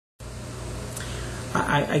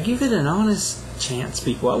I give it an honest chance,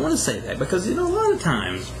 people. I want to say that because, a lot of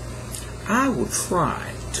times I will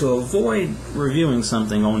try to avoid reviewing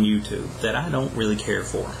something on YouTube that I don't really care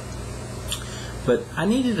for. But I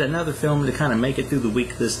needed another film to kind of make it through the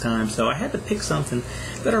week this time, so I had to pick something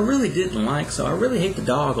that I really didn't like, so I really hate to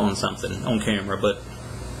dog on something on camera, but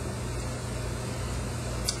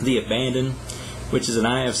The Abandoned, which is an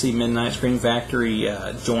IFC Midnight Screen Factory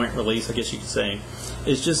joint release, I guess you could say,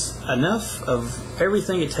 is just enough of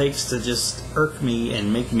everything it takes to just irk me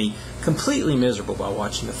and make me completely miserable while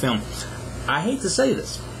watching the film. I hate to say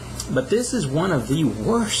this, but this is one of the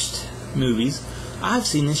worst movies I've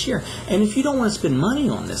seen this year. And if you don't want to spend money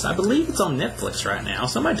on this, I believe it's on Netflix right now.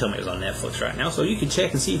 Somebody told me it was on Netflix right now, so you can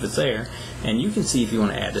check and see if it's there, and you can see if you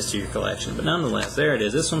want to add this to your collection. But nonetheless, there it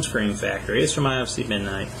is. This one's Scream Factory. It's from IFC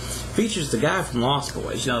Midnight. Features the guy from Lost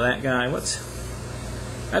Boys. That guy.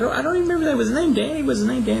 I don't even remember that. Was his name Danny? Was his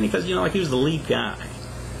name Danny? Because he was the lead guy.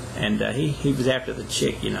 And he was after the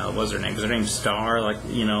chick, what was her name? Was her name Star?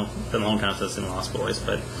 Been a long time since I've seen Lost Boys.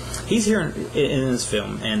 But he's here in this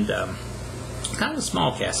film, and kind of a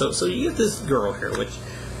small cast. So you get this girl here, which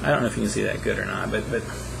I don't know if you can see that good or not, but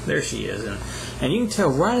there she is. And you can tell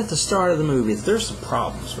right at the start of the movie that there's some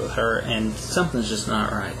problems with her, and something's just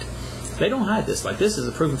not right. They don't hide this. This is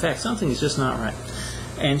a proven fact. Something is just not right.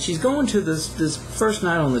 And she's going to this first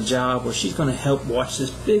night on the job where she's going to help watch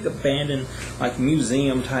this big abandoned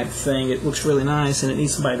museum type thing. It looks really nice and it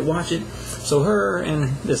needs somebody to watch it. So her and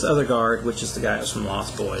this other guard, which is the guy who's from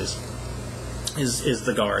Lost Boys, is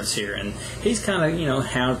the guards here. And he's kind of,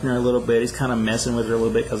 hounding her a little bit. He's kind of messing with her a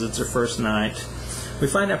little bit because it's her first night. We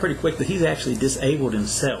find out pretty quick that he's actually disabled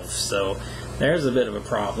himself. So there's a bit of a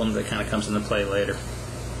problem that kind of comes into play later.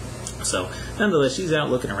 So, nonetheless, she's out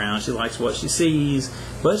looking around. She likes what she sees,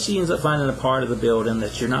 but she ends up finding a part of the building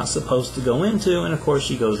that you're not supposed to go into, and of course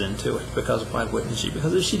she goes into it, because why wouldn't she?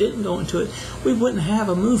 Because if she didn't go into it, we wouldn't have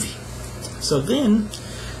a movie. So then,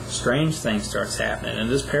 strange thing starts happening, and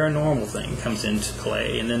this paranormal thing comes into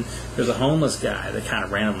play, and then there's a homeless guy that kind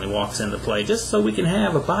of randomly walks into play, just so we can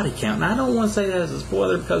have a body count. And I don't want to say that as a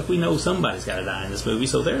spoiler, because we know somebody's got to die in this movie,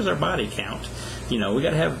 so there's our body count. We got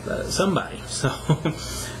to have somebody. So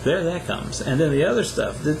there that comes. And then the other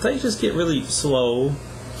stuff, things just get really slow.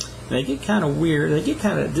 They get kind of weird. They get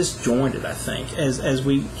kind of disjointed, I think, as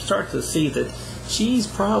we start to see that she's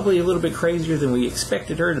probably a little bit crazier than we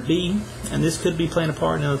expected her to be. And this could be playing a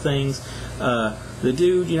part in other things. The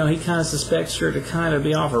dude, he kind of suspects her to kind of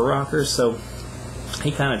be off her rocker, so he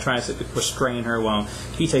kind of tries to restrain her while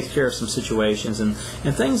he takes care of some situations, and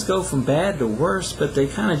things go from bad to worse, but they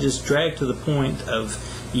kind of just drag to the point of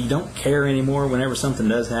you don't care anymore whenever something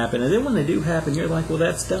does happen, and then when they do happen, you're like, well,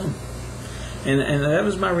 that's dumb. And that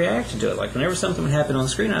was my reaction to it. Whenever something would happen on the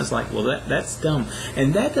screen, I was like, well, that's dumb.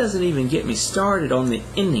 And that doesn't even get me started on the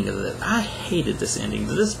ending of it. I hated this ending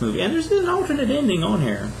to this movie, and there's an alternate ending on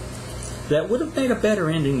here that would have made a better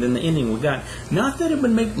ending than the ending we got. Not that it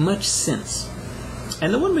would make much sense.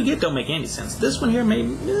 And the one we get don't make any sense. This one here made a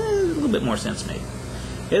little bit more sense, maybe.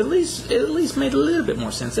 At least made a little bit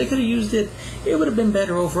more sense. They could have used it. It would have been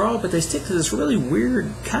better overall, but they stick to this really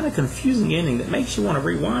weird, kind of confusing ending that makes you want to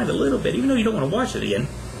rewind a little bit. Even though you don't want to watch it again,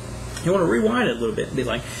 you want to rewind it a little bit and be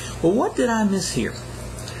like, well, what did I miss here?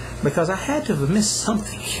 Because I had to have missed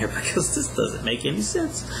something here, because this doesn't make any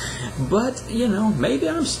sense. But, maybe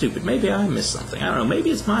I'm stupid. Maybe I missed something. I don't know.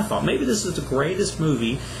 Maybe it's my fault. Maybe this is the greatest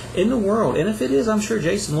movie in the world. And if it is, I'm sure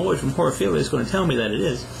Jason Lloyd from Horrorphilia is going to tell me that it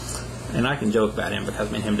is. And I can joke about him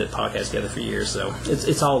because me and him did podcasts together for years. So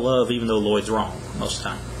it's all love, even though Lloyd's wrong most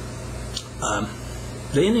of the time.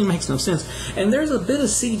 The ending makes no sense. And there's a bit of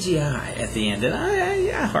CGI at the end. And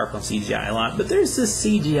I harp on CGI a lot, but there's this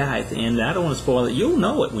CGI at the end. I don't want to spoil it. You'll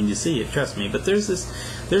know it when you see it, trust me. But there's a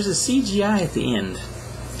CGI at the end.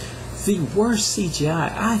 The worst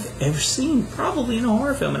CGI I've ever seen, probably in a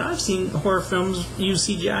horror film. And I've seen horror films use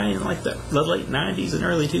CGI in the late 90s and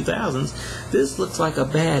early 2000s. This looks like a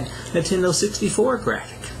bad Nintendo 64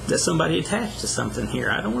 graphic that somebody attached to something here.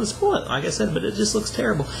 I don't want to spoil it, like I said, but it just looks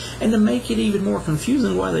terrible. And to make it even more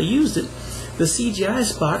confusing why they used it, the CGI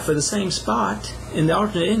spot for the same spot in the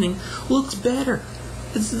alternate ending looks better.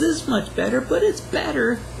 It's this much better, but it's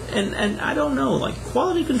better. And I don't know,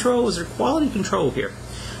 quality control, is there quality control here?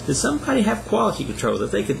 Does somebody have quality control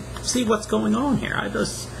that they could see what's going on here? I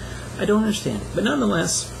don't understand it. But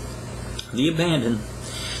nonetheless, The Abandoned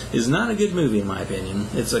is not a good movie in my opinion.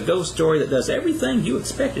 It's a ghost story that does everything you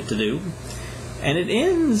expect it to do, and it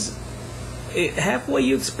ends halfway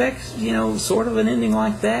you expect, sort of an ending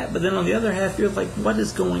like that, but then on the other half you're like, what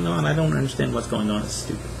is going on? I don't understand what's going on. It's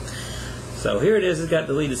stupid. So here it is. It's got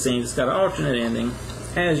deleted scenes. It's got an alternate ending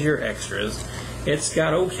as your extras. It's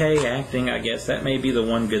got okay acting, I guess. That may be the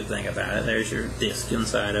one good thing about it. There's your disc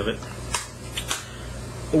inside of it.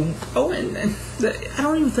 Oh, and I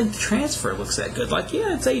don't even think the transfer looks that good. Like,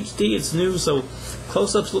 yeah, it's HD, it's new, so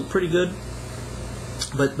close-ups look pretty good.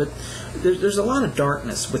 But there's a lot of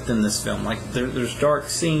darkness within this film. Like, there's dark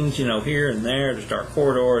scenes, you know, here and there. There's dark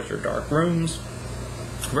corridors, there's dark rooms.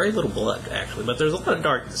 Very little blood, actually, but there's a lot of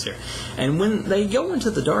darkness here. And when they go into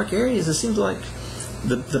the dark areas, it seems like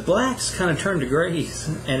the blacks kind of turn to grays,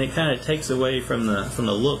 and it kind of takes away from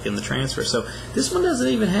the look and the transfer. So this one doesn't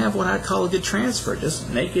even have what I call a good transfer. Just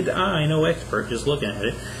naked eye, no expert, just looking at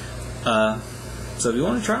it. So if you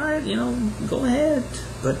want to try it, you know, go ahead.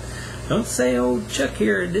 But don't say, oh, Chuck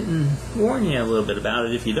here didn't warn you a little bit about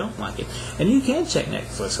it if you don't like it. And you can check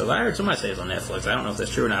Netflix. So I heard somebody say it's on Netflix. I don't know if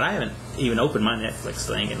that's true or not. I haven't even opened my Netflix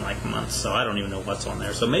thing in like months, so I don't even know what's on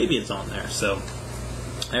there. So maybe it's on there. So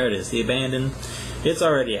there it is, The Abandoned. It's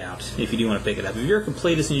already out if you do want to pick it up. If you're a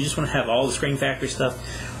completist and you just want to have all the Scream Factory stuff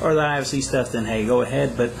or the IFC stuff, then hey, go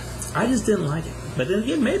ahead. But I just didn't like it. But then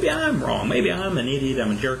again, maybe I'm wrong. Maybe I'm an idiot.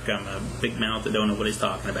 I'm a jerk. I'm a big mouth that don't know what he's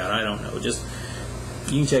talking about. I don't know. Just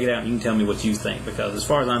you can check it out and you can tell me what you think, because as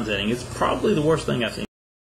far as I'm saying, it's probably the worst thing I've seen.